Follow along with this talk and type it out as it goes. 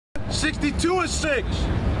62:6.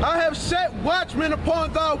 I have set watchmen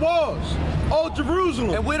upon thy walls, O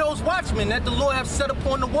Jerusalem. And we're those watchmen that the Lord have set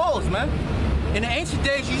upon the walls, man. In the ancient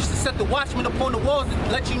days, you used to set the watchmen upon the walls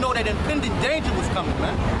to let you know that impending danger was coming,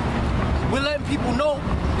 man. We're letting people know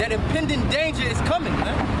that impending danger is coming,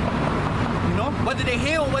 man. You know, whether they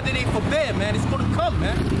hear or whether they forbear, man, it's gonna come,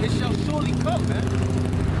 man. It shall surely come, man.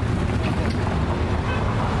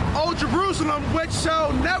 O Jerusalem, which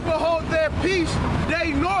shall never hold their peace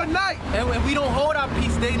day nor night. And we don't hold our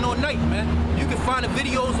peace day nor night, man. You can find the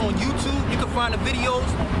videos on YouTube. You can find the videos.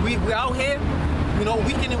 We're out here, you know,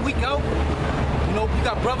 week in and week out. You know, we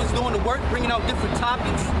got brothers doing the work, bringing out different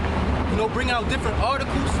topics, you know, bringing out different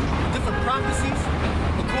articles, different prophecies,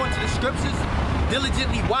 according to the scriptures,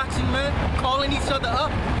 diligently watching, man, calling each other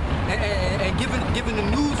up and giving the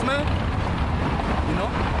news, man, you know.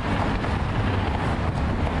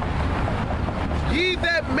 Ye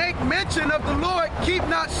that make mention of the Lord, keep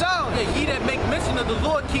not silence. Yeah, ye that make mention of the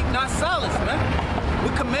Lord, keep not silence, man.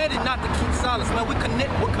 We're commanded not to keep silence, man. We're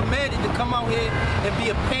commanded to come out here and be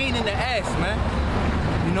a pain in the ass, man.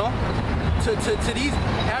 You know, to these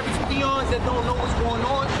average peons that don't know what's going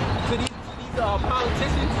on, to these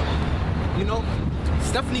politicians, you know,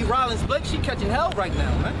 Stephanie Rollins Blake, she catching hell right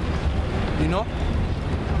now, man. You know,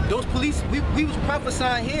 those police, we was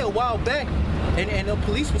prophesying here a while back, and the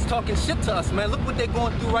police was talking shit to us, man. Look what they're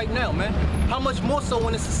going through right now, man. How much more so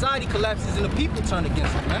when the society collapses and the people turn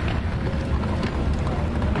against it, man.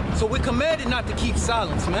 So we're commanded not to keep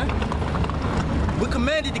silence, man. We're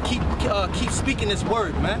commanded to keep speaking this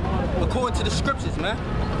word, man, according to the scriptures, man.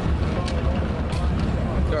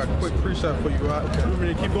 Got a quick precept for you, right? Okay. You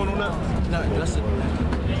ready to keep going on that? No, that's it.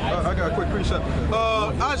 I got a quick precept.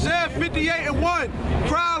 Isaiah 58:1.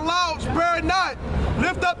 Cry loud, spare not.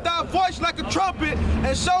 Lift up thy voice like a trumpet,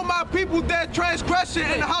 and show my people their transgression,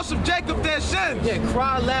 and the house of Jacob their sins. Yeah,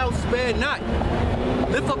 cry loud, spare not.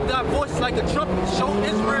 Lift up thy voice like a trumpet. Show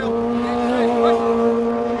Israel their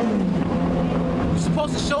transgression. You're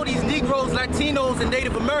supposed to show these Negroes, Latinos, and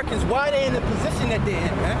Native Americans why they're in the position that they're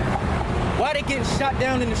in, man. Why they getting shot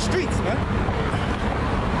down in the streets, man.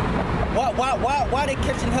 Why they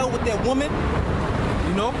catching hell with their women?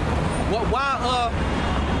 You know?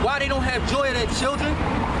 Why they don't have joy of their children?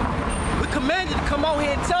 We're commanded to come out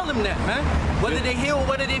here and tell them that, man. Whether they hear or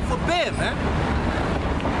whether they forbear, man.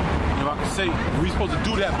 You know, I can say we're supposed to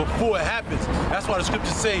do that before it happens. That's why the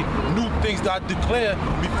scriptures say new things that I declare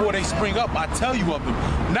before they spring up. I tell you of them.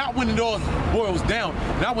 Not when it all boils down.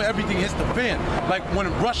 Not when everything hits the fan. Like when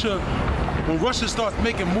Russia starts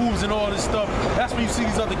making moves and all this stuff, that's when you see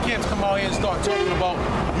these other camps come out here and start talking about,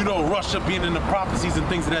 you know, Russia being in the prophecies and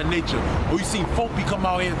things of that nature. Or you see folk come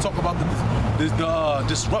out here and talk about the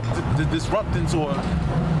disruptance or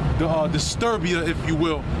the disturbia, if you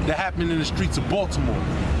will, that happened in the streets of Baltimore.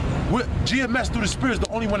 GMS through the Spirit is the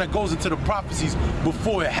only one that goes into the prophecies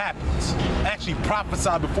before it happens. Actually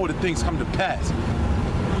prophesy before the things come to pass.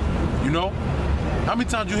 You know? How many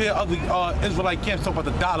times you hear other Israelite camps talk about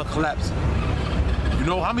the dollar collapse? You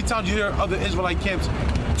know, how many times you hear other Israelite camps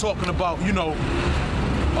talking about, you know,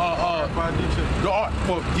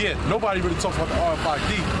 nobody really talks about the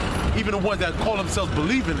RFID. Even the ones that call themselves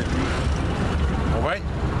believing it. All right?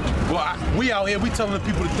 Well, we out here, we telling the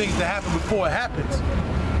people the things that happen before it happens.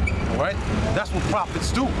 All right? That's what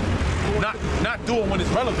prophets do. Not do it when it's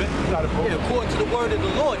relevant. Yeah, according to the word of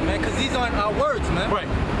the Lord, man, because these aren't our words, man. Right.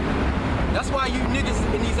 That's why you niggas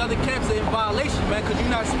in these other camps are in violation, man, because you're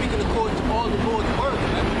not speaking according to all the Lord's word,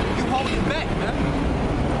 man. You holding back, man.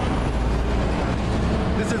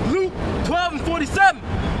 This is Luke 12:47.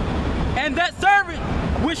 And that servant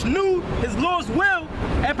which knew his Lord's will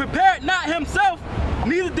and prepared not himself,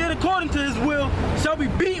 neither did according to his will, shall be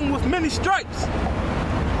beaten with many stripes.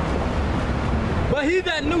 But he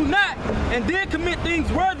that knew not and did commit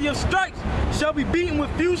things worthy of stripes shall be beaten with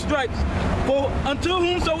few stripes. For unto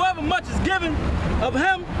whomsoever much is given, of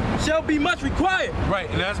him shall be much required. Right,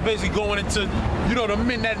 and that's basically going into, you know, the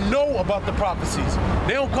men that know about the prophecies.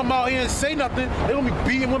 They don't come out here and say nothing. They're going to be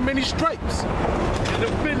beaten with many stripes. And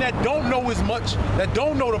the men that don't know as much, that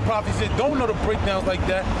don't know the prophecies, that don't know the breakdowns like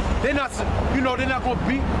that, they're not, you know, they're not going to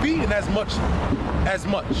be beaten as much,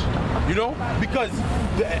 you know? Because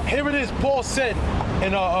here it is, Paul said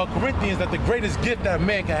in Corinthians that the greatest gift that a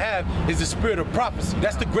man can have is the spirit of prophecy.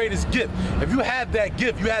 That's the greatest gift. If you have that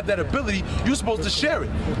gift, you have that ability, you're supposed to share it.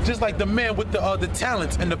 Just like the man with the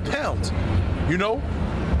talents and the pounds, you know?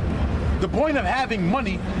 The point of having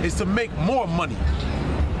money is to make more money.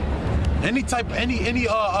 Any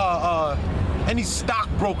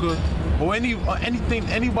stockbroker or anything,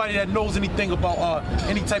 anybody that knows anything about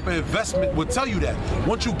any type of investment will tell you that.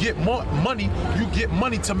 Once you get more money, you get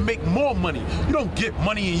money to make more money. You don't get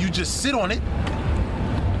money and you just sit on it.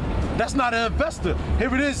 That's not an investor.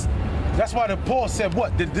 Here it is. That's why the Paul said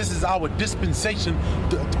what? That this is our dispensation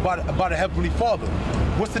by the Heavenly Father.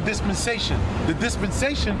 What's the dispensation? The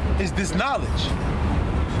dispensation is this knowledge.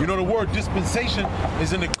 You know, the word dispensation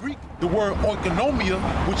is in the Greek, the word oikonomia,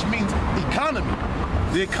 which means economy.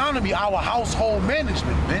 The economy, our household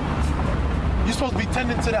management, man. You're supposed to be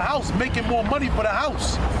tending to the house, making more money for the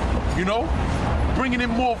house. You know, bringing in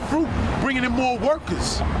more fruit, bringing in more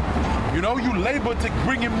workers. You know, you labor to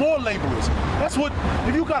bring in more laborers. That's what,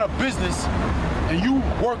 if you got a business and you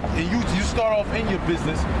work and you start off in your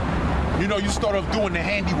business, you know, you start off doing the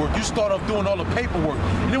handiwork, you start off doing all the paperwork.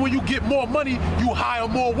 And then when you get more money, you hire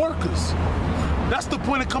more workers. That's the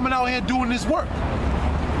point of coming out here and doing this work.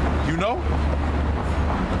 You know?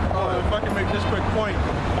 If I can make this quick point,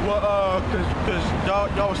 well,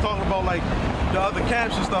 cause y'all was talking about like the other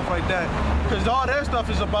camps and stuff like that. Cause all that stuff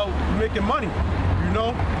is about making money, you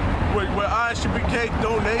know? Where ISBK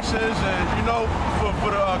donations and, you know,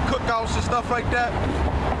 for the cookouts and stuff like that.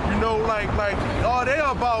 You know, like all they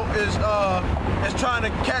about is trying to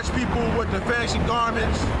catch people with the fancy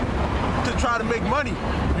garments to try to make money.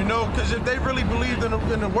 You know, because if they really believed in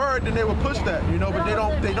the word, then they would push that. You know, but they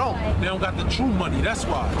don't. They don't got the true money. That's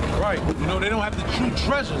why. Right. You know, they don't have the true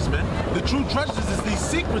treasures, man. The true treasures is these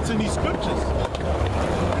secrets in these scriptures.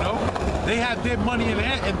 You know, they have their money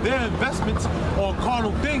and their investments on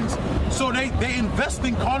carnal things, so they invest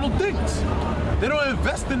in carnal things. They don't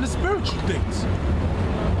invest in the spiritual things.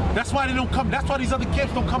 That's why they don't come. That's why these other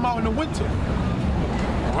camps don't come out in the winter,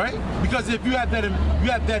 right? Because if you have that,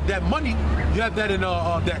 that money, you have that in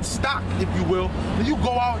that stock, if you will, then you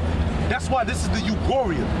go out. That's why this is the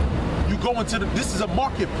Euphoria. You go into this is a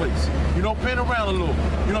marketplace. You know, pan around a little.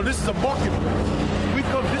 You know, this is a marketplace.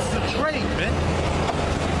 This is a trade, man.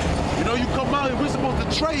 You know, you come out and we're supposed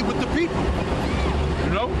to trade with the people.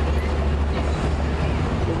 You know?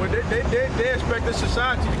 But they expect the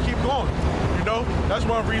society to keep going. You know, that's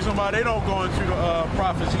one reason why they don't go into the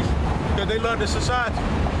prophecies, because they love the society.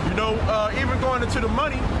 You know, even going into the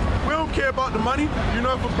money, we don't care about the money. You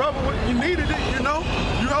know, if a brother, you needed it, you know,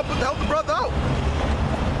 you help the brother out.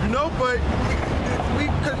 You know, but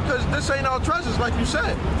because this ain't our treasures, like you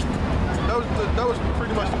said. That was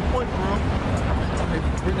pretty much the point, bro.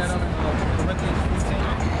 Bring that up in Corinthians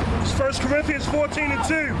 14. It's 1 Corinthians 14 and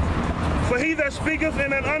 2. For he that speaketh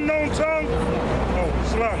in an unknown tongue,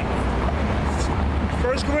 Islam.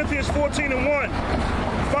 1 Corinthians 14 and 1.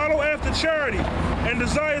 Follow after charity and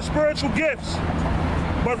desire spiritual gifts,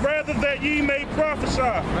 but rather that ye may prophesy.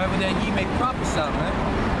 Rather that ye may prophesy, man.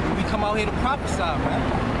 We come out here to prophesy, man.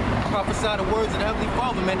 Prophesy the words of the Heavenly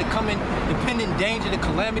Father, man, to come in the pending danger, the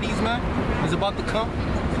calamities, man, is about to come.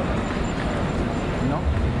 You know?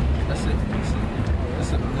 That's it.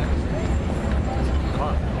 That's it, man.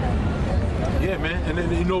 Yeah, man. And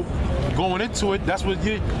then, you know, going into it, that's what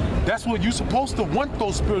you're supposed to want,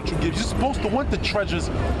 those spiritual gifts. You're supposed to want the treasures,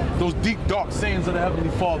 those deep, dark sayings of the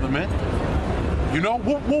Heavenly Father, man. You know,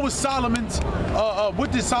 what was Solomon's,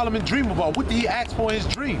 what did Solomon dream about? What did he ask for in his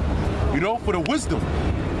dream? You know, for the wisdom.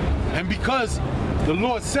 And because the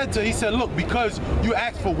Lord said he said, look, because you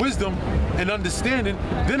asked for wisdom and understanding,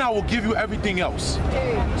 then I will give you everything else.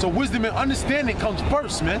 So wisdom and understanding comes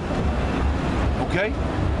first, man. Okay?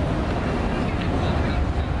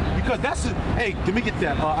 Because that's it. Hey, let me get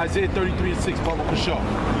that. Isaiah 33 and 6, Baba Bashar.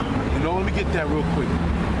 You know, let me get that real quick.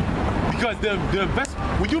 Because the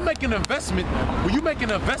investment, when you make an investment,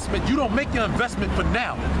 you don't make an investment for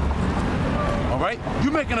now. All right,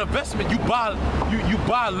 you make an investment. You buy.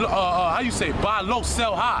 How you say? Buy low,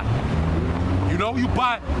 sell high. You know,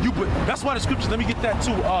 that's why the scriptures. Let me get that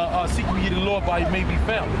too. Seek ye the Lord while he may be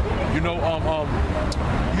found. You know,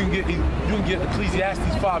 you can get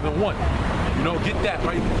Ecclesiastes 5 and 1. You know, get that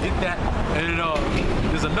right. Get that. And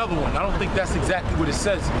there's another one. I don't think that's exactly what it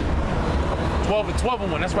says. 12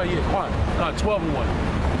 and 1. That's right here. Fine. 12 and 1.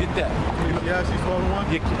 Get that. Yeah, she's 12 and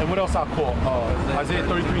 1. Yeah, and what else I call? Isaiah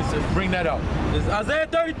 33 and 6. Bring that out. It's Isaiah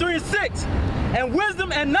 33 and 6. And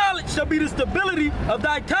wisdom and knowledge shall be the stability of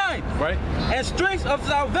thy times. Right. And strength of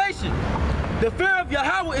salvation. The fear of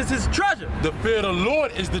Yahweh is his treasure. The fear of the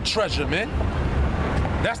Lord is the treasure, man.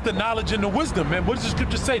 That's the knowledge and the wisdom, man. What does the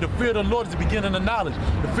scripture say? The fear of the Lord is the beginning of knowledge.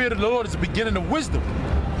 The fear of the Lord is the beginning of wisdom.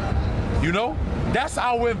 You know? That's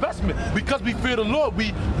our investment. Because we fear the Lord,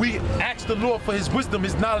 we ask the Lord for his wisdom,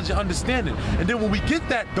 his knowledge, and understanding. And then when we get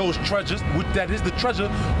those treasures, that is the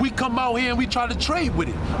treasure, we come out here and we try to trade with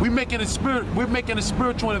it. We're making a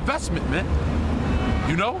spiritual investment, man.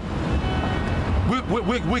 You know?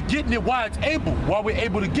 we're getting it while we're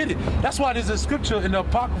able to get it. That's why there's a scripture in the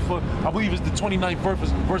Apocrypha, I believe it's the 29th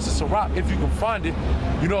verse of Sirach, if you can find it.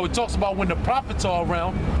 You know, it talks about when the prophets are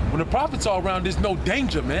around. When the prophets are around, there's no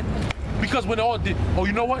danger, man. Because when all did, oh,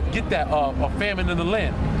 you know what? Get that a famine in the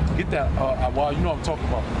land. Get that, well, you know what I'm talking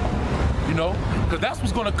about. You know, because that's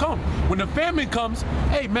what's gonna come. When the famine comes,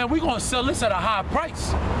 hey man, we're gonna sell this at a high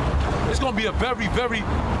price. It's gonna be a very, very,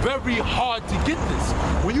 very hard to get this.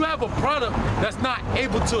 When you have a product that's not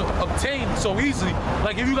able to obtain so easily,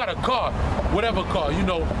 like if you got a car, whatever car, you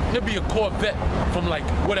know, it'd be a Corvette from like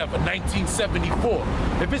whatever, 1974.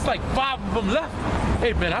 If it's like 5 of them left,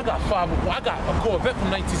 hey man, I got a Corvette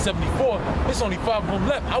from 1974. It's only 5 of them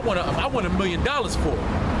left. I want $1 million for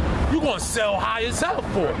it. You're gonna sell high as hell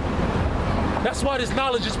for it. That's why this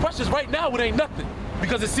knowledge is precious. Right now, it ain't nothing.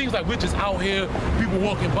 Because it seems like we're just out here, people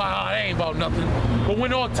walking by, oh, it ain't about nothing. But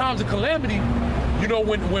when all times of calamity, you know,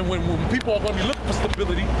 when people are gonna be looking for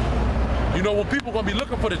stability, you know, when people are gonna be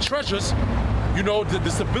looking for the treasures, you know,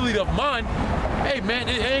 the stability of mind, hey man,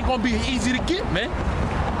 it ain't gonna be easy to get, man.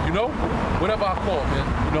 You know, whatever I call it,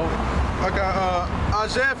 man, you know. I got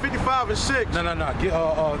Isaiah 55:6. No. Get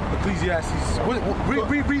Ecclesiastes.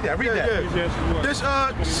 Read that. Yeah. This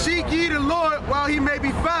seek ye the Lord while he may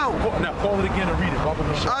be found. Now call it again and read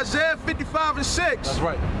it. Isaiah 55:6. That's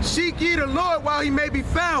right. Seek ye the Lord while he may be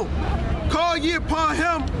found. Call ye upon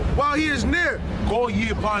him while he is near. Call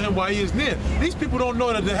ye upon him while he is near. These people don't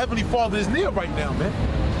know that the Heavenly Father is near right now, man.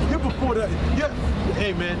 You're before that.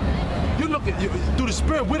 Hey, man. You look at through the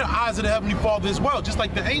Spirit. We're the eyes of the Heavenly Father as well, just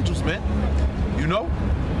like the angels, man. You know.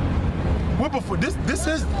 We're before this. This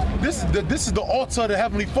is the altar of the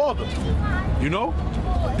Heavenly Father. You know.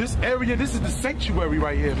 This area. This is the sanctuary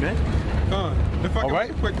right here, man. If I can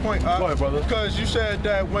make a quick point, go ahead, brother. Because you said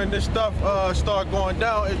that when this stuff start going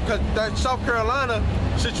down, because that South Carolina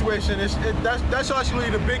situation that's actually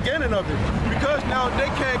the beginning of it. Because now they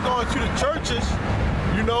can't go into the churches,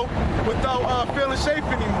 you know, without feeling safe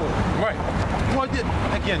anymore. Right. Well,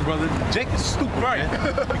 again, brother, Jake is stupid, right?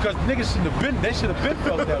 Because niggas they should have been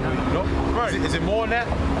felt that way, you know? Right. Is it more than that?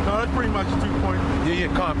 No, that's pretty much 2 points. Yeah,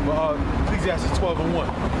 Ecclesiastes 12:1.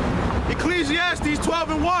 Ecclesiastes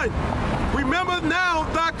 12:1. Remember now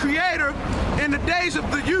thy Creator in the days of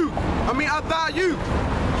thy youth.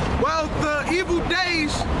 Well, the evil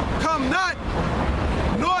days come not,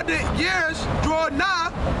 nor the years draw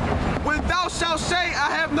nigh, when thou shalt say, I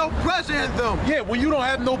have no pleasure in them. Yeah, when you don't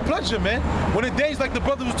have no pleasure, man. When the days like the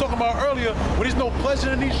brother was talking about earlier, when there's no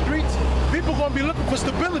pleasure in these streets, people gonna be looking for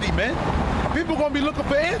stability, man. People gonna be looking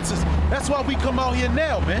for answers. That's why we come out here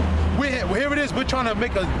now, man. Here it is. We're trying to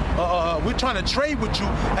we're trying to trade with you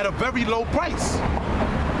at a very low price.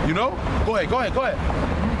 You know? Go ahead,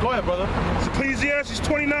 brother. It's Ecclesiastes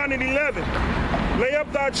 29:11. Lay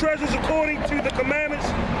up thy treasures according to the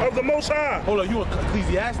commandments of the Most High. Hold on, you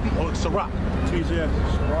Ecclesiastes or Sirach?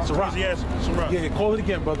 Ecclesiastes. Sirach. Sirach. Yeah, call it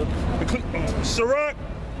again, brother. Sirach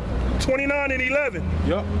 29:11.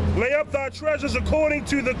 Yep. Lay up thy treasures according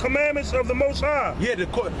to the commandments of the Most High. Yeah,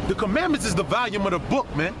 the commandments is the volume of the book,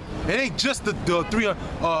 man. It ain't just the 300.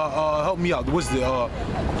 Help me out. What's the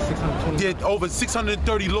over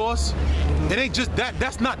 630 laws? It ain't just that.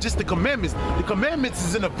 That's not just the commandments. The commandments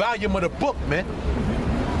is in the volume of the book, man.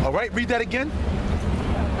 All right, read that again.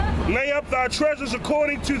 Lay up thy treasures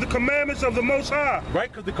according to the commandments of the Most High. Right,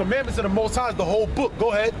 because the commandments of the Most High is the whole book.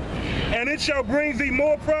 Go ahead. And it shall bring thee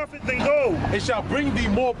more profit than gold. It shall bring thee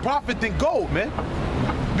more profit than gold, man.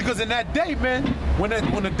 Because in that day, man, when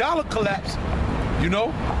the dollar collapsed, you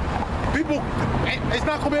know, people, it's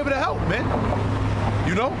not gonna be able to help, man.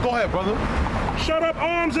 You know, go ahead, brother. Shut up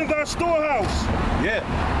arms in thy storehouse. Yeah.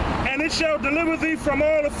 And it shall deliver thee from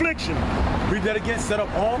all affliction. Read that again. Set up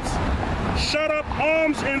arms. Shut up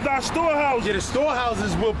arms in thy storehouses. Yeah, the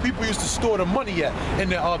storehouses where people used to store the money at, and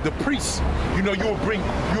the priests. You know, you would bring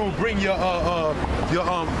your you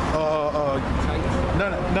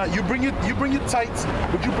bring your tithes,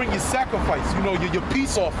 but you bring your sacrifice. You know, your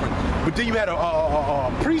peace offering. But then you had a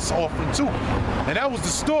priest offering too, and that was the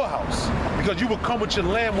storehouse, because you would come with your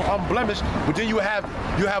lamb unblemished, but then you have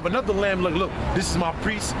another lamb. Look, this is my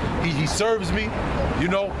priest. He serves me. You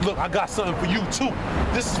know, look, I got something for you too.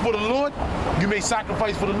 This is for the Lord. You may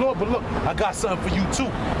sacrifice for the Lord, but look, I got something for you too.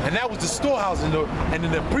 And that was the storehouse, and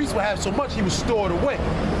then the priest would have so much he would store it away.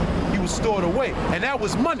 He would store it away, and that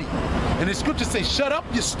was money. And the scriptures say, shut up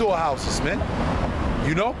your storehouses, man.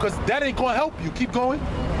 You know, because that ain't gonna help you. Keep going.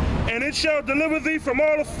 And it shall deliver thee from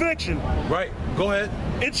all affliction. Right. Go ahead.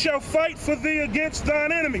 It shall fight for thee against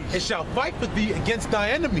thine enemies. It shall fight for thee against thy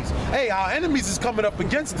enemies. Hey, our enemies is coming up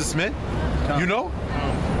against us, man. You know?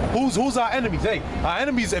 Who's our enemies? Hey, our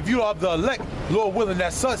enemies, if you are the elect, Lord willing,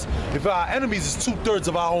 that's us. If our enemies is 2/3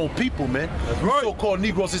 of our own people, man. That's right. So-called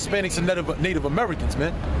Negroes, Hispanics, and Native Americans,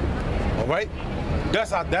 man. All right?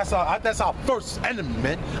 That's our first enemy,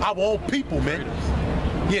 man. Our own people, man.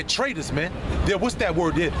 Yeah, traitors, man. What's that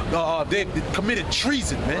word? They committed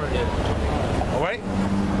treason, man. All right?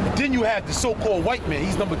 And then you have the so-called white man.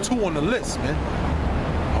 He's number 2 on the list, man.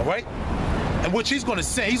 All right? And what he's gonna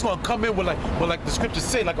say, he's gonna come in with like the scriptures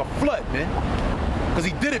say, like a flood, man. Because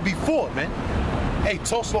he did it before, man. Hey,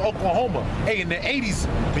 Tulsa, Oklahoma. Hey, in the 80s,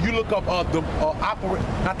 when you look up not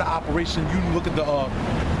the operation, you look at the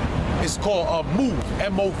it's called MOVE,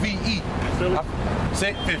 M-O-V-E. Philly.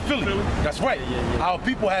 Philly. That's right. Yeah. Our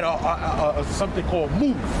people had something called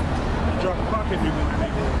MOVE. Dropped the pocket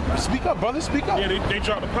needle. Speak up, brother. Speak up. Yeah, they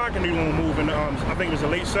dropped the pocket needle on MOVE in the, I think it was the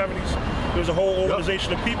late 70s. There was a whole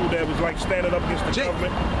organization of people that was like standing up against the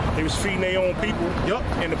government. They was feeding their own people.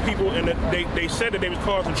 And the people, they said that they was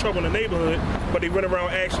causing trouble in the neighborhood, but they went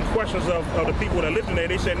around asking questions of the people that lived in there.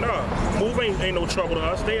 They said, nah, MOVE ain't no trouble to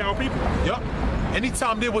us. They our people.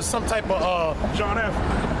 Anytime there was some type of John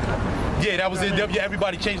Africa. Yeah, that was it.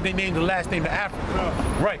 Everybody changed their name, the last name to Africa.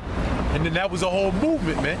 Right. And then that was a whole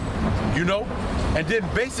movement, man. You know? And then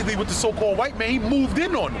basically with the so-called white man, he moved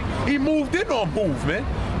in on it. He moved in on MOVE, man.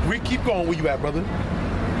 We keep going. Where you at, brother?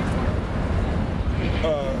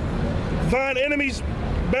 Thine enemies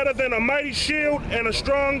better than a mighty shield and a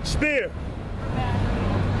strong spear.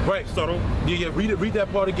 Right. Subtle. Yeah, read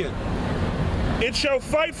that part again. It shall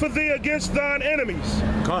fight for thee against thine enemies.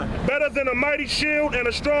 Better than a mighty shield and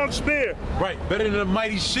a strong spear. Right, better than a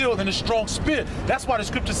mighty shield and a strong spear. That's why the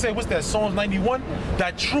scriptures say, what's that, Psalms 91?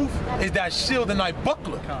 That truth is that shield and thy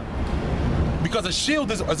buckler. Because a shield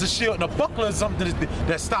is a shield and a buckler is something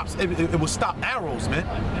that stops, it will stop arrows, man.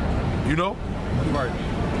 You know? Right.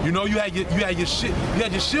 You know, you had your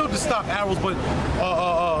shield to stop arrows, but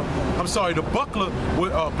I'm sorry, the buckler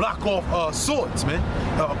would block off swords, man.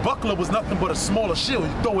 A buckler was nothing but a smaller shield.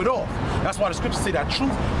 You throw it off. That's why the scriptures say that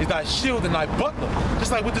truth is thy shield and thy buckler.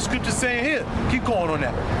 Just like what the scripture's saying here. Keep going on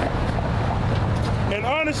that. An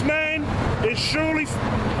honest man is surety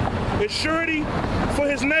for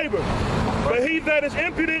his neighbor, but he that is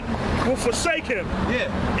impudent will forsake him. Yeah.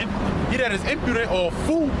 He that is impudent or a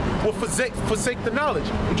fool will forsake the knowledge.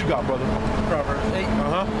 What you got, brother? Proverbs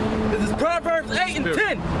 8. This is Proverbs 8 and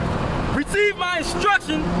 10. Receive my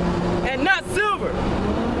instruction and not silver,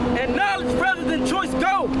 and knowledge rather than choice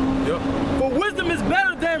gold. For wisdom is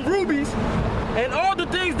better than rubies, and all the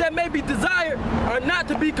things that may be desired are not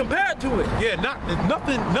to be compared to it. Yeah,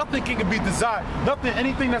 nothing can be desired.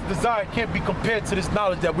 Anything that's desired can't be compared to this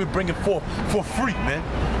knowledge that we're bringing forth for free, man.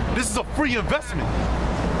 This is a free investment.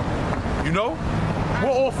 You know,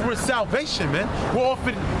 we're offering salvation, man. We're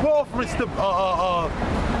offering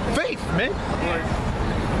faith, man.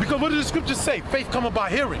 Because what does the scripture say? Faith coming by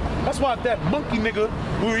hearing. That's why that monkey nigga,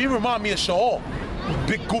 he remind me of Shaul,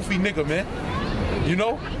 big goofy nigga, man. You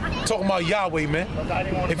know, talking about Yahweh, man.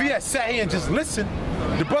 If he had sat here and just listened,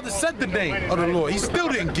 the brother said the name of the Lord. He still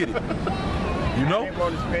didn't get it. You know?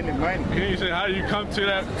 He said, how do you come to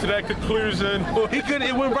that conclusion? He couldn't.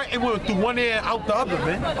 It went right. It went through one ear and out the other,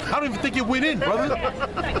 man. I don't even think it went in, brother.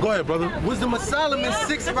 Go ahead, brother. Wisdom of Solomon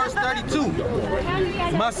 6 verse 32.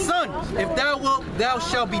 My son, if thou wilt, thou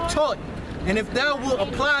shalt be taught, and if thou wilt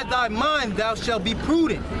apply thy mind, thou shalt be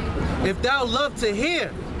prudent. If thou love to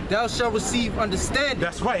hear, thou shalt receive understanding.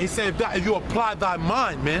 That's right. He said, if you apply thy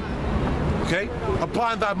mind, man. Okay?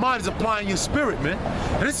 Applying thy mind is applying your spirit, man.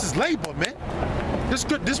 And this is labor, man.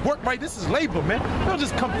 This work right, this is labor, man. We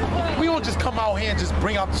don't just come out here and just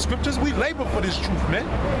bring out the scriptures. We labor for this truth, man.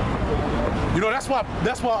 You know, that's why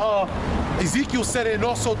Ezekiel said it, and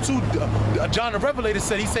also too, John the Revelator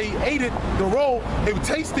said, he ate it, the roll, it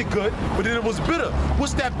tasted good, but then it was bitter.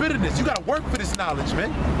 What's that bitterness? You gotta work for this knowledge,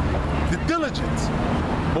 man. The diligence.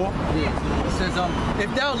 Boy. Yeah. It says,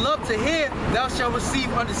 if thou love to hear, thou shalt receive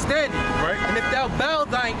understanding. Right. And if thou bow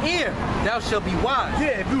thine ear, thou shalt be wise.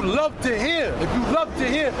 Yeah, if you love to hear,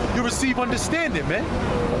 you receive understanding, man.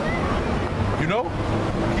 You know?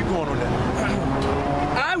 Keep going on that.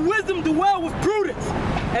 I wisdom dwell with prudence,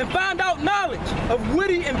 and find out knowledge of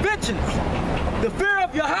witty inventions. The fear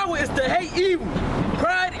of Yahweh is to hate evil,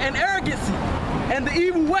 pride and arrogancy, and the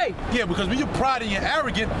evil way. Yeah, because when you're pride and you're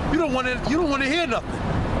arrogant, you don't want to hear nothing.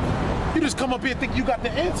 You just come up here and think you got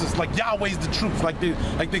the answers, like Yahweh's the truth, like the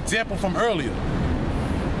example from earlier.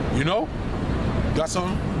 You know? Got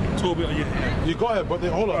something? Yeah, go ahead,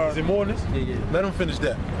 brother. Hold on. Is there more in this? Yeah. Let him finish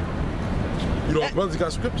that. You know, brothers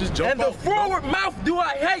got scriptures, jump and out. The forward mouth do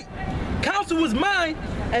I hate. Counsel is mine,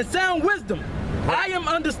 and sound wisdom. I am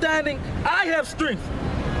understanding, I have strength.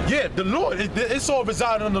 Yeah, the Lord, it's all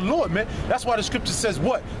residing on the Lord, man. That's why the scripture says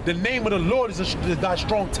what? The name of the Lord is thy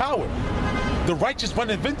strong tower. The righteous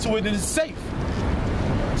runneth into it and is safe.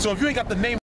 So if you ain't got the name